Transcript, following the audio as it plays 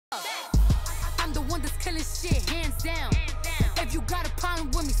on this killing shit, hands down. If you got a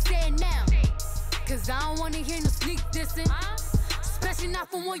problem with me, say it now. Cause I don't wanna hear no sneak dissing. Especially not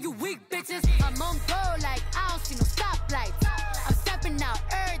from one you weak bitches. I'm on go like I don't see no stoplights. I'm stepping out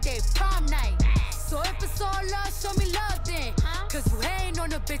every day, prom night. So if it's all love, show me love then. Cause you hating on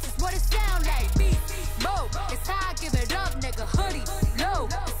the bitches, what it sound like. Beat, mo, it's how I give it up, nigga. Hoodie, low,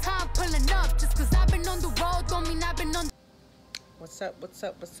 it's how I'm pulling up. Just cause I've been on the road, don't mean I've been on. What's up, what's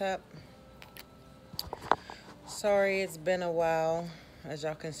up, what's up? Sorry, it's been a while. As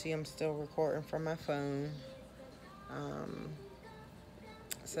y'all can see, I'm still recording from my phone.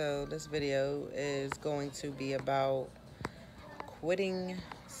 So this video is going to be about quitting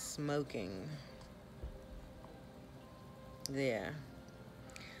smoking. Yeah.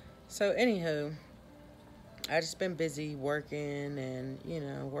 So anywho, I just been busy working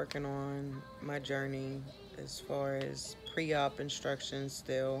and, working on my journey as far as pre-op instructions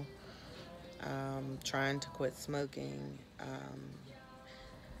still. Trying to quit smoking.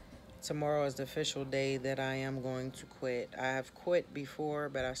 Tomorrow is the official day that I am going to quit. I have quit before,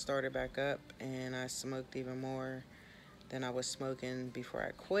 but I started back up and I smoked even more than I was smoking before I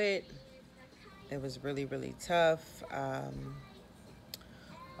quit. It was really, really tough. A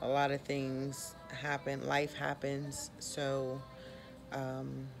lot of things happen. Life happens. So,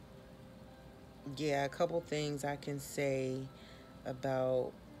 yeah, a couple things I can say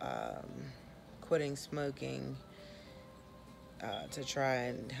about quitting smoking to try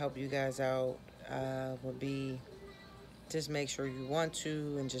and help you guys out would be just make sure you want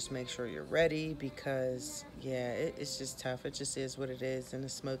to and just make sure you're ready, because yeah, it's just tough. It just is what it is in the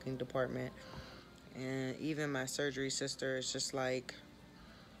smoking department. And even my surgery sister is just like,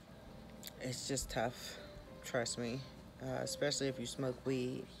 it's just tough, trust me, especially if you smoke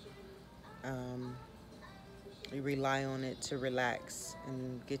weed. You rely on it to relax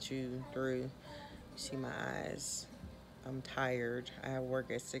and get you through. You see my eyes. I'm tired. I have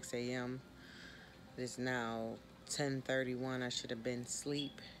work at 6 a.m. It's now 10:31. I should have been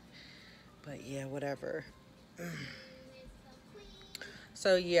asleep. But yeah, whatever.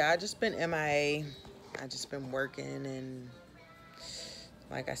 So yeah, I just been MIA. I just been working and,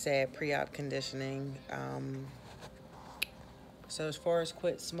 like I said, pre-op conditioning. So as far as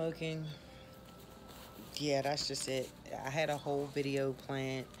quit smoking, yeah, that's just it. I had a whole video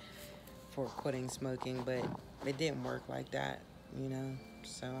planned for quitting smoking, but it didn't work like that,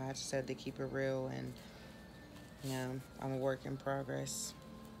 so I just had to keep it real, and I'm a work in progress.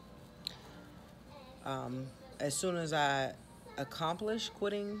 As soon as I accomplish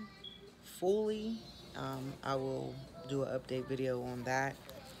quitting fully, I will do an update video on that,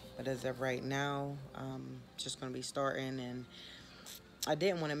 but as of right now, just gonna be starting, and I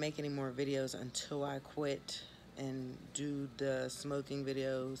didn't want to make any more videos until I quit and do the smoking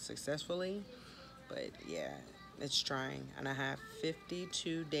video successfully. But yeah, it's trying, and I have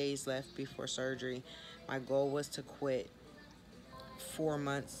 52 days left before surgery. My goal was to quit 4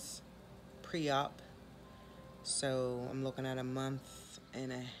 months pre-op, so I'm looking at a month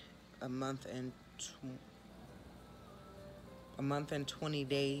and 20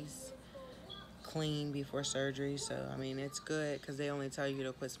 days clean before surgery. So I mean, it's good because they only tell you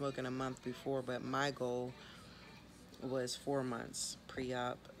to quit smoking a month before, but my goal was 4 months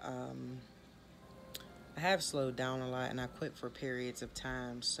pre-op. I have slowed down a lot, and I quit for periods of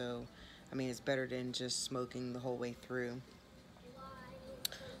time, so I mean, it's better than just smoking the whole way through.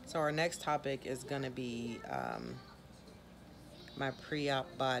 So our next topic is going to be my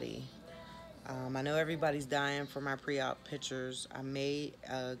pre-op body. I know everybody's dying for my pre-op pictures. I may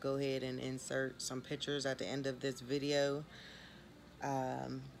go ahead and insert some pictures at the end of this video.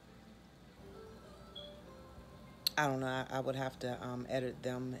 I don't know. I would have to edit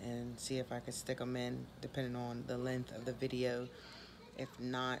them and see if I could stick them in, depending on the length of the video. If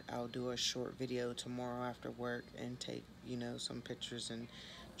not, I'll do a short video tomorrow after work and take, some pictures and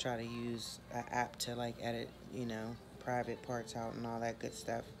try to use an app to like edit, private parts out and all that good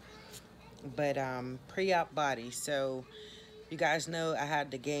stuff. But pre-op body. So you guys know I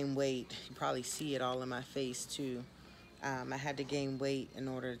had to gain weight. You probably see it all in my face too. I had to gain weight in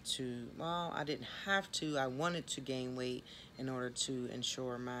order to, well, I didn't have to. I wanted to gain weight in order to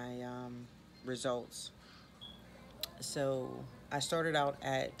ensure my results. So I started out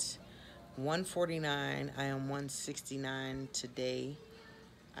at 149. I am 169 today.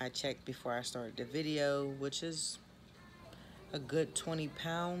 I checked before I started the video, which is a good 20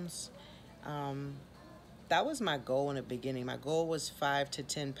 pounds. That was my goal in the beginning. My goal was 5 to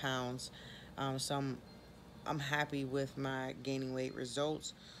 10 pounds. So I'm happy with my gaining weight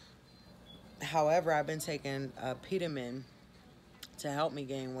results. However, I've been taking Petamin to help me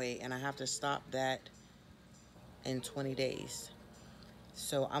gain weight, and I have to stop that in 20 days.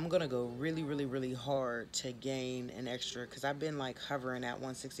 So I'm gonna go really, really, really hard to gain an extra, because I've been like hovering at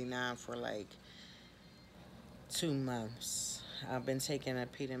 169 for like 2 months. I've been taking a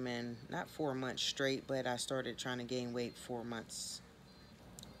Peterman, not 4 months straight, but I started trying to gain weight 4 months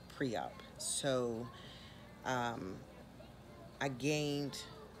pre-op. So um, I gained,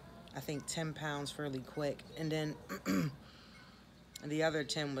 I think, 10 pounds fairly quick, and then the other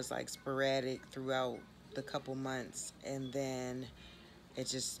 10 was like sporadic throughout the couple months, and then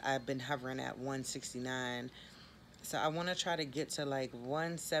I've been hovering at 169. So I want to try to get to like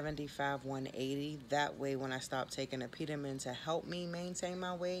 175, 180. That way, when I stop taking a Peterman to help me maintain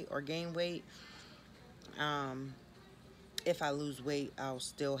my weight or gain weight, um, if I lose weight, I'll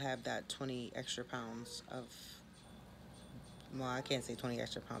still have that 20 extra pounds of, well, I can't say 20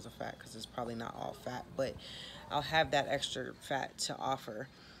 extra pounds of fat because it's probably not all fat, but I'll have that extra fat to offer.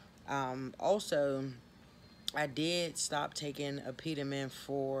 Also, I did stop taking a Peterman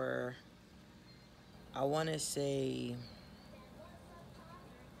for, I want to say,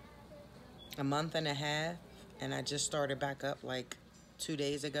 a month and a half, and I just started back up like 2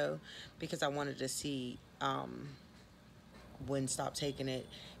 days ago because I wanted to see when stop taking it,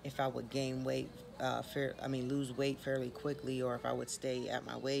 if I would gain weight, lose weight fairly quickly, or if I would stay at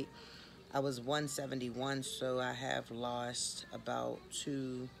my weight. I was 171, so I have lost about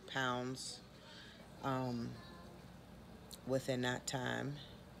 2 pounds within that time.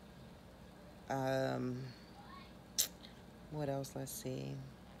 What else? Let's see.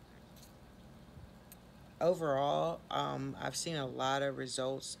 Overall, I've seen a lot of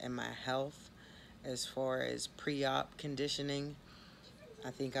results in my health as far as pre-op conditioning. I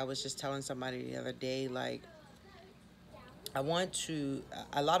think I was just telling somebody the other day, like, a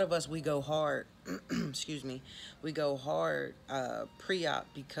lot of us, we go hard, excuse me, we go hard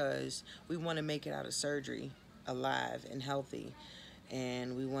pre-op because we want to make it out of surgery alive and healthy,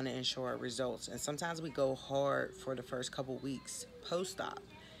 and we want to ensure our results. And sometimes we go hard for the first couple weeks post-op.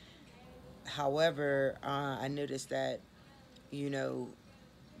 However, I noticed that, you know,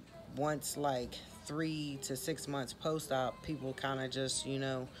 once like 3 to 6 months post-op, people kind of just,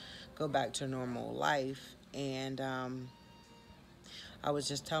 go back to normal life. And I was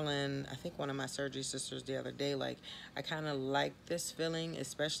just telling, I think, one of my surgery sisters the other day, like, I kind of like this feeling,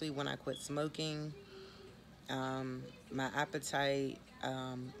 especially when I quit smoking. My appetite,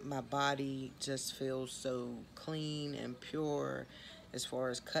 my body just feels so clean and pure as far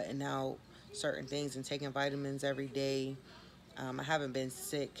as cutting out certain things and taking vitamins every day. I haven't been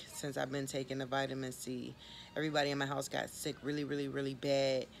sick since I've been taking the vitamin C. Everybody in my house got sick really, really, really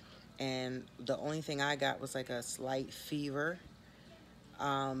bad. And the only thing I got was like a slight fever.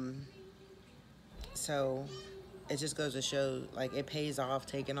 So it just goes to show, like, it pays off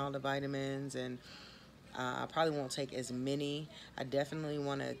taking all the vitamins. And I probably won't take as many. I definitely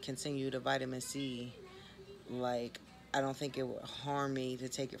want to continue the vitamin C. Like, I don't think it would harm me to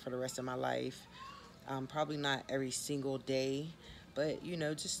take it for the rest of my life. Probably not every single day, but,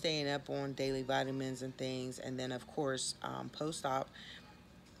 just staying up on daily vitamins and things. And then, of course, post-op,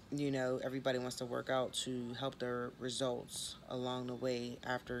 everybody wants to work out to help their results along the way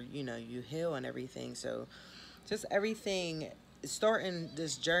after, you heal and everything. So just everything, starting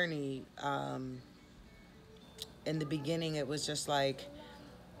this journey, in the beginning, it was just like,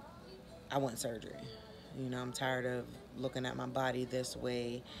 I want surgery. I'm tired of looking at my body this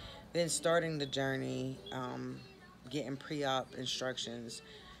way. Then starting the journey, getting pre-op instructions,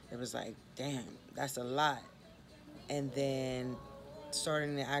 it was like, damn, that's a lot. And then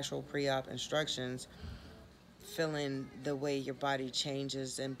starting the actual pre-op instructions, feeling the way your body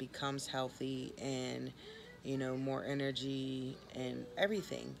changes and becomes healthy, and, more energy and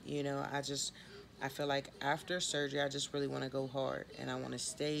everything. I feel like after surgery, I just really want to go hard, and I want to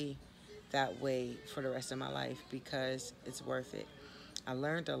stay that way for the rest of my life because it's worth it. I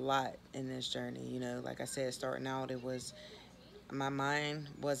learned a lot in this journey. Like I said, starting out, my mind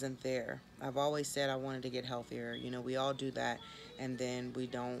wasn't there. I've always said I wanted to get healthier. We all do that, and then we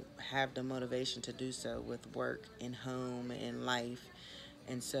don't have the motivation to do so with work and home and life.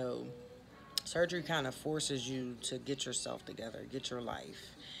 And so surgery kind of forces you to get yourself together, get your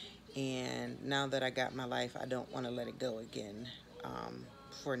life. And now that I got my life, I don't want to let it go again,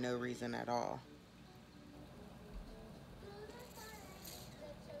 for no reason at all.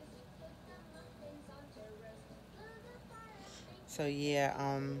 So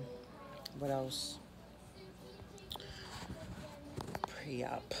yeah, what else?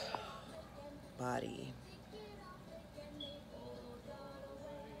 Pre-op body.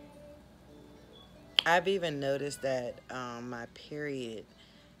 I've even noticed that my period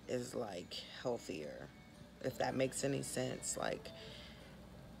is like healthier, if that makes any sense. Like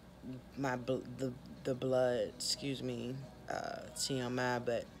the blood, excuse me, TMI,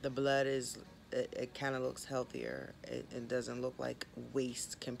 but the blood is, it kind of looks healthier. It doesn't look like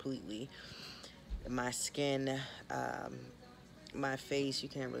waste completely. My skin, um, my face, you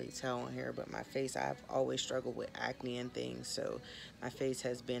can't really tell on here, but my face, I've always struggled with acne and things, so my face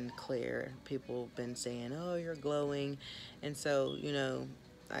has been clear. People have been saying, oh, you're glowing. And so,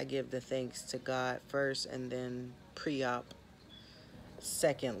 I give the thanks to God first, and then pre-op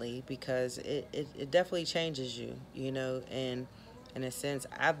secondly, because it definitely changes you, and in a sense,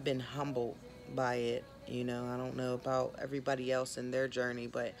 I've been humbled by it. I don't know about everybody else in their journey,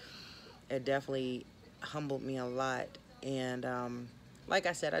 but it definitely humbled me a lot. And like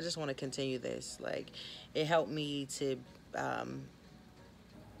I said, I just want to continue this. Like, it helped me to um,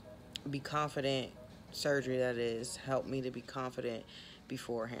 be confident. Surgery, that is, helped me to be confident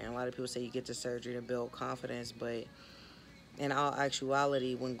beforehand. A lot of people say you get to surgery to build confidence, but in all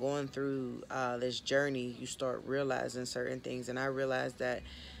actuality, when going through this journey, you start realizing certain things. And I realized that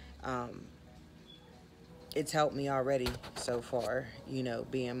um, it's helped me already so far,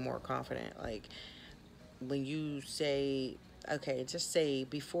 being more confident. Like, when you say, okay, just say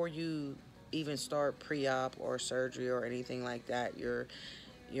before you even start pre-op or surgery or anything like that, you're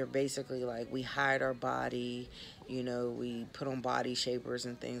basically like, we hide our body, we put on body shapers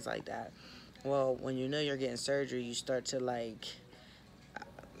and things like that. Well, when you know you're getting surgery, you start to, like,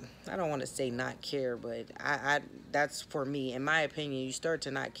 I don't want to say not care, but that's for me, in my opinion, you start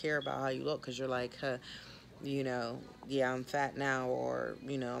to not care about how you look, because you're like, huh, you know, yeah, I'm fat now, or,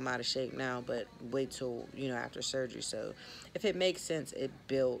 I'm out of shape now, but wait till, after surgery. So if it makes sense, it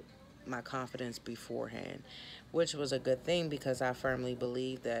built my confidence beforehand, which was a good thing, because I firmly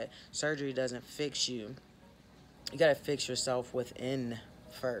believe that surgery doesn't fix you. You got to fix yourself within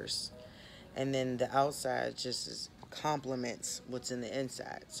first. And then the outside just complements what's in the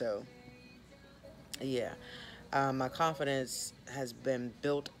inside. So, yeah, my confidence has been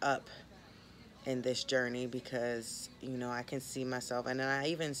built up in this journey, because I can see myself. And then I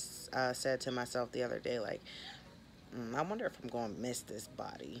even said to myself the other day, like, I wonder if I'm going to miss this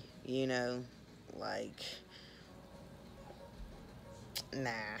body, like,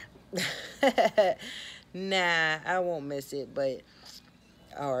 nah. Nah, I won't miss it, but,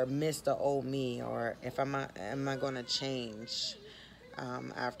 or miss the old me, or if am I going to change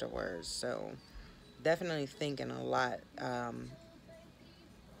afterwards. So definitely thinking a lot,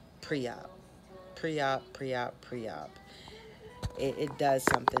 pre-op, pre-op. It does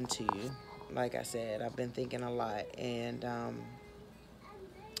something to you. Like I said, I've been thinking a lot. And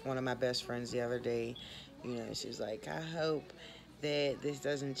one of my best friends the other day, she was like, I hope that this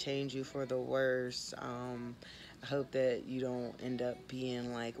doesn't change you for the worse. I hope that you don't end up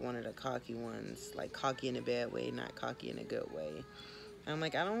being like one of the cocky ones, like cocky in a bad way, not cocky in a good way. I'm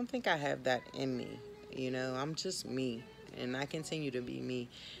like, I don't think I have that in me. I'm just me, and I continue to be me.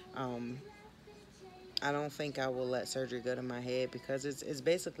 Um, I don't think I will let surgery go to my head, because it's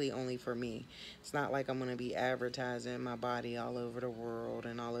basically only for me. It's not like I'm going to be advertising my body all over the world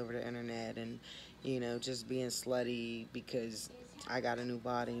and all over the internet, and, just being slutty because I got a new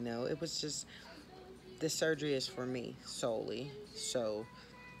body. No, it was just, this surgery is for me solely. So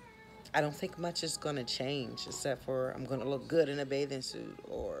I don't think much is going to change, except for I'm going to look good in a bathing suit,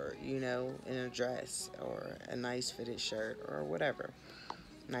 or, in a dress, or a nice fitted shirt, or whatever.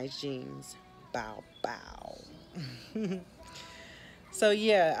 Nice jeans. Bow, bow. So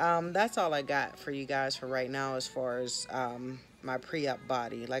yeah, that's all I got for you guys for right now, as far as my pre-op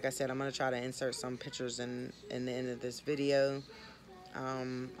body. Like I said, I'm gonna try to insert some pictures in the end of this video.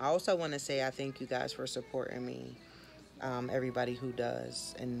 I also want to say I thank you guys for supporting me. Everybody who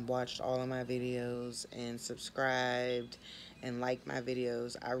does and watched all of my videos and subscribed and liked my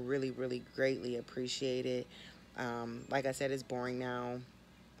videos, I really, really greatly appreciate it. Like I said, it's boring now.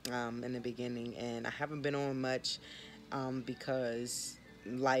 In the beginning, and I haven't been on much because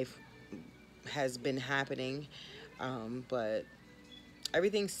life has been happening, but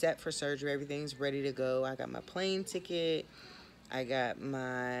everything's set for surgery. Everything's ready to go. I got my plane ticket. I got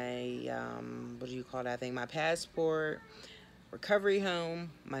my what do you call that thing, my passport, recovery home,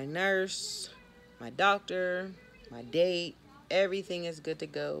 my nurse, my doctor, my date. Everything is good to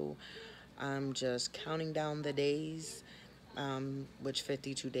go. I'm just counting down the days, which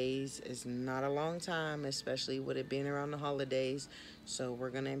 52 days is not a long time, especially with it being around the holidays. So we're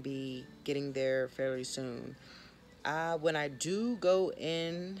going to be getting there fairly soon. When I do go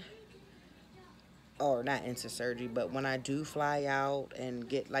in, or not into surgery, but when I do fly out and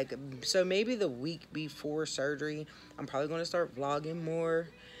get like, so maybe the week before surgery, I'm probably going to start vlogging more,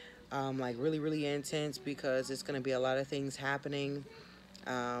 like really intense, because it's going to be a lot of things happening.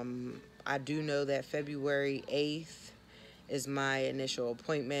 I do know that February 8th is my initial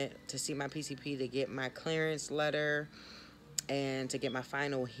appointment to see my PCP to get my clearance letter and to get my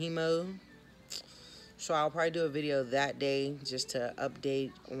final hemo. So I'll probably do a video that day just to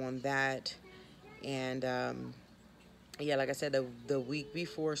update on that. And yeah, like I said, the week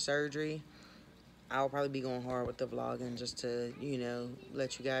before surgery, I'll probably be going hard with the vlogging just to, you know,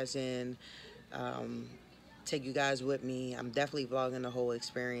 let you guys in, take you guys with me. I'm definitely vlogging the whole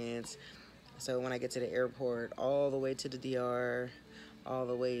experience. So when I get to the airport, all the way to the DR, all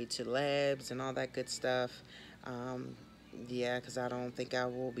the way to labs and all that good stuff. Yeah, because I don't think I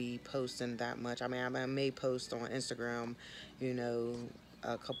will be posting that much. I mean, I may post on Instagram, you know,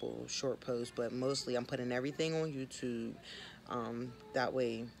 a couple short posts, but mostly I'm putting everything on YouTube. That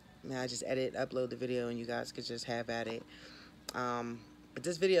way, I just edit, upload the video, and you guys could just have at it. But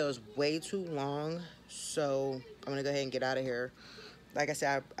this video is way too long, so I'm going to go ahead and get out of here. Like I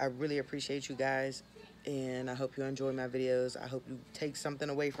said, I really appreciate you guys, and I hope you enjoy my videos. I hope you take something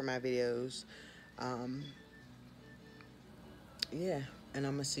away from my videos. Yeah, and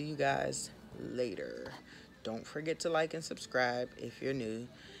I'm going to see you guys later. Don't forget to like and subscribe if you're new,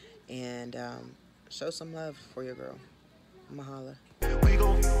 and show some love for your girl. Mahalo. We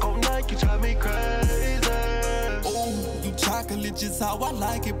gon' go like you drive me crazy. Oh, you chocolate just how I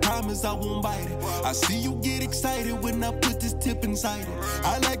like it. Promise I won't bite it. I see you get excited when I put this tip inside it.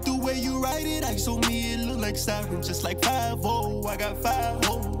 I like the way you write it. I show me it look like siren, just like 5-0. I got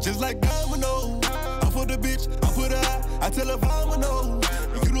 5 just like domino. I'm for the bitch, I put her out. I tell her I'm a no.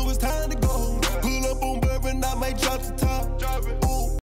 You know it's time to go. Pull up on bourbon, I might drop the top.